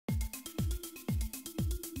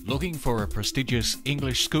Looking for a prestigious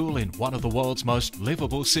English school in one of the world's most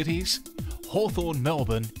livable cities?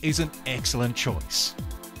 Hawthorn-Melbourne is an excellent choice.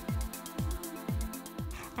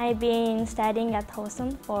 I've been studying at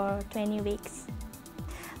Hawthorn for 20 weeks.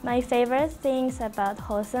 My favorite things about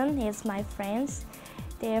Hawthorn is my friends.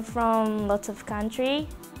 They're from lots of countries.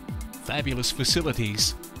 Fabulous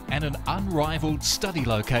facilities and an unrivaled study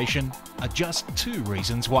location are just two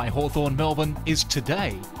reasons why Hawthorn-Melbourne is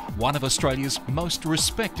today one of Australia's most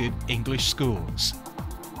respected English schools.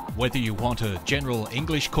 Whether you want a general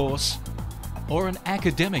English course or an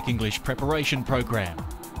academic English preparation program,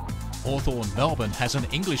 Hawthorn-Melbourne has an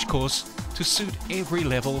English course to suit every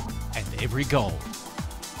level and every goal.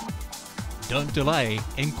 Don't delay,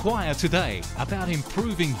 inquire today about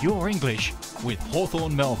improving your English with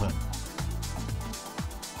Hawthorn-Melbourne.